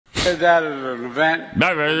said that at an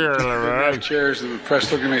event. Chairs and the press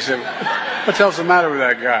looked at me and said, "What the hell's the matter with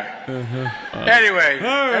that guy?" Anyway,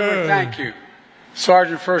 Edward, thank you,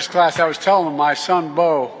 Sergeant First Class. I was telling him my son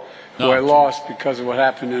Beau, who I lost because of what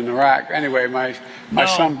happened in Iraq. Anyway, my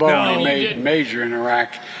son Beau, he made Major in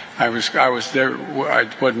Iraq. I was there. I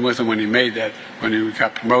wasn't with him when he made that, when he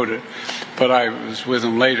got promoted, but I was with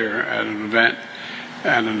him later at an event.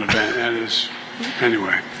 Anyway,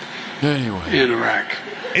 in Iraq.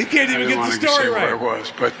 He can't even get the story right. Where it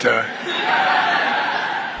was, but yeah,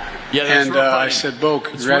 that's and I said, Beau,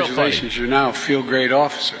 congratulations, you're now a field grade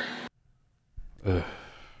officer.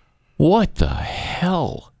 What the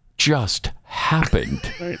hell just happened?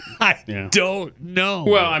 I don't know.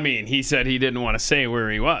 Well, I mean, he said he didn't want to say where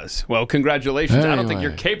he was. Well, congratulations. Anyway. I don't think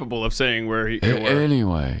you're capable of saying where he was.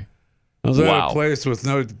 Anyway. I was at a place with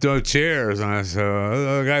no chairs, and I said,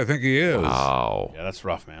 "Oh, the guy I think he is." Wow. Yeah, that's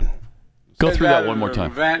rough, man. Go through that one more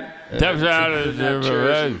time. Press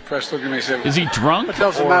looked at me and said, is he drunk? What the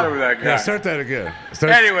hell's the matter with that guy? Yeah, start that again.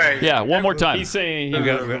 Anyway. Yeah, one more time. He's saying He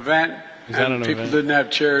got an event. And people didn't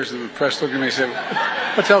have chairs, and the press looked at me and said,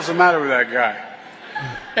 "What the hell's the matter with that guy?"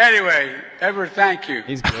 Anyway, Edward, thank you.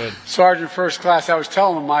 He's good. Sergeant First Class. I was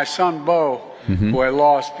telling him my son Beau, who I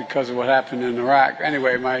lost because of what happened in Iraq.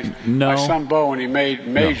 Anyway, my son Beau, when he made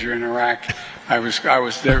Major in Iraq, I was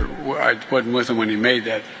there. I wasn't with him when he made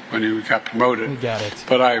that, when he got promoted. We got it.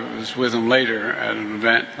 But I was with him later at an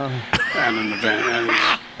event.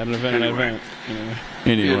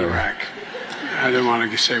 In Iraq. I didn't want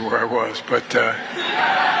to say where I was, but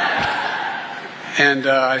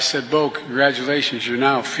I said, Beau, congratulations, you're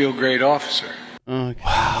now a field grade officer. Okay.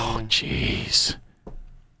 Wow, jeez.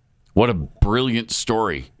 What a brilliant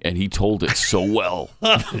story, and he told it so well.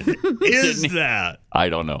 Is that? I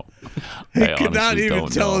don't know. He could not even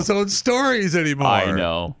tell his own stories anymore. I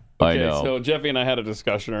know. Okay, so Jeffy and I had a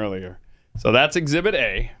discussion earlier. So that's Exhibit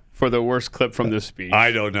A for the worst clip from this speech.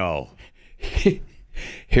 I don't know.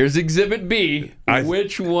 Here's Exhibit B.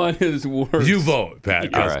 Which one is worse? You vote,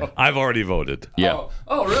 Pat. Right. I've already voted. Yeah.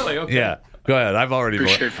 Oh, really? Okay. Yeah. Go ahead. I've already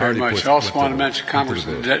voted. Appreciate it very much. I also want to mention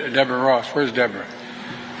Congressman Deborah Ross. Where's Deborah?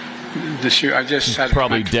 This year, I just had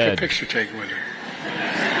probably a dead. Picture taken with her.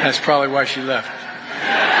 That's probably why she left.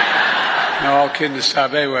 No, all kidding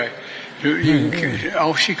aside. Anyway,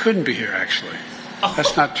 she couldn't be here, actually.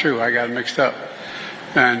 That's not true. I got it mixed up.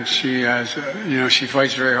 And she has, she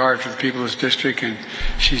fights very hard for the people of this district, and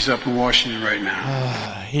she's up in Washington right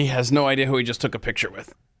now. He has no idea who he just took a picture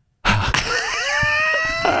with.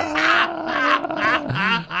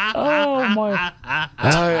 Oh, my.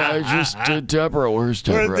 I just did Deborah. Where's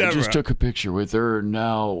Deborah? I just took a picture with her.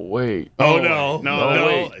 Now, wait. Oh, no.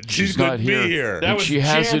 Wait. She's not here. That was she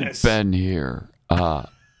Janice. hasn't been here.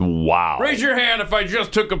 Wow. Raise your hand if I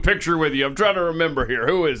just took a picture with you. I'm trying to remember here.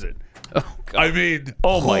 Who is it? Oh, I mean,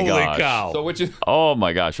 my holy gosh. cow. So which is? Oh,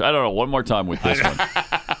 my gosh. I don't know. One more time with this one.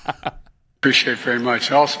 Appreciate it very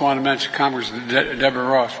much. I also want to mention Congressman Deborah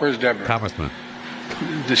Ross. Where's Deborah? Congressman.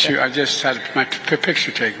 This year, I just had my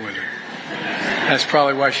picture taken with her. That's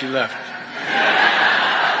probably why she left.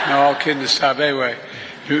 No, all kidding aside. Anyway,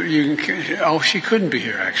 she couldn't be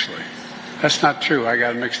here, actually. That's not true. I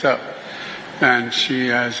got it mixed up. And she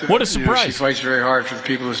has. What a surprise! She fights very hard for the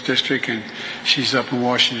people of this district, and she's up in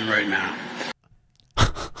Washington right now.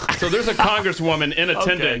 So there's a congresswoman in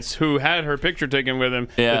attendance who had her picture taken with him.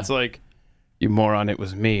 Yeah. It's like, you moron, it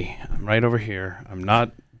was me. I'm right over here. I'm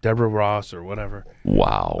not Deborah Ross or whatever.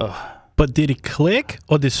 Wow. But did it click,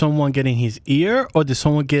 or did someone get in his ear, or did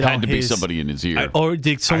someone get on his... Had to be somebody in his ear. Or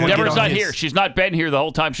did someone get on Deborah's not his... here. She's not been here the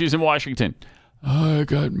whole time she's in Washington. I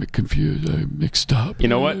got confused. I mixed up. You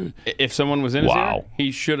know what? If someone was in his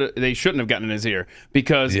ear, they shouldn't have gotten in his ear,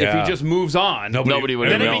 because if he just moves on, nobody would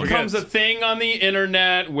have then known. it becomes a thing on the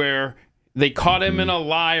internet where they caught him in a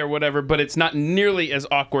lie or whatever, but it's not nearly as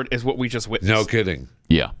awkward as what we just witnessed. No kidding.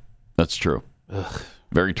 Yeah, that's true.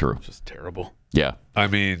 Very true. Just terrible. Yeah. I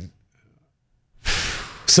mean,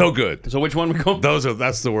 so good. So which one we go?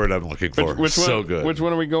 That's the word I'm looking for. Which one, so good. Which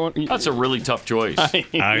one are we going? That's a really tough choice.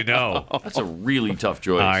 I know. That's a really tough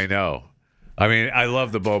choice. I know. I mean, I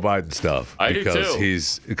love the Beau Biden stuff. I do too.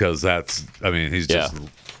 He's just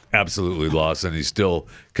absolutely lost, and he still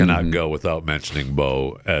cannot go without mentioning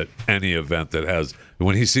Beau at any event that has,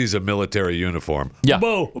 when he sees a military uniform. Yeah.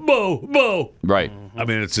 Beau. Right. I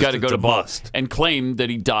mean, it's just got to go to must. and claim that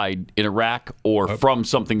he died in Iraq or from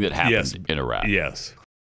something that happened in Iraq. Yes.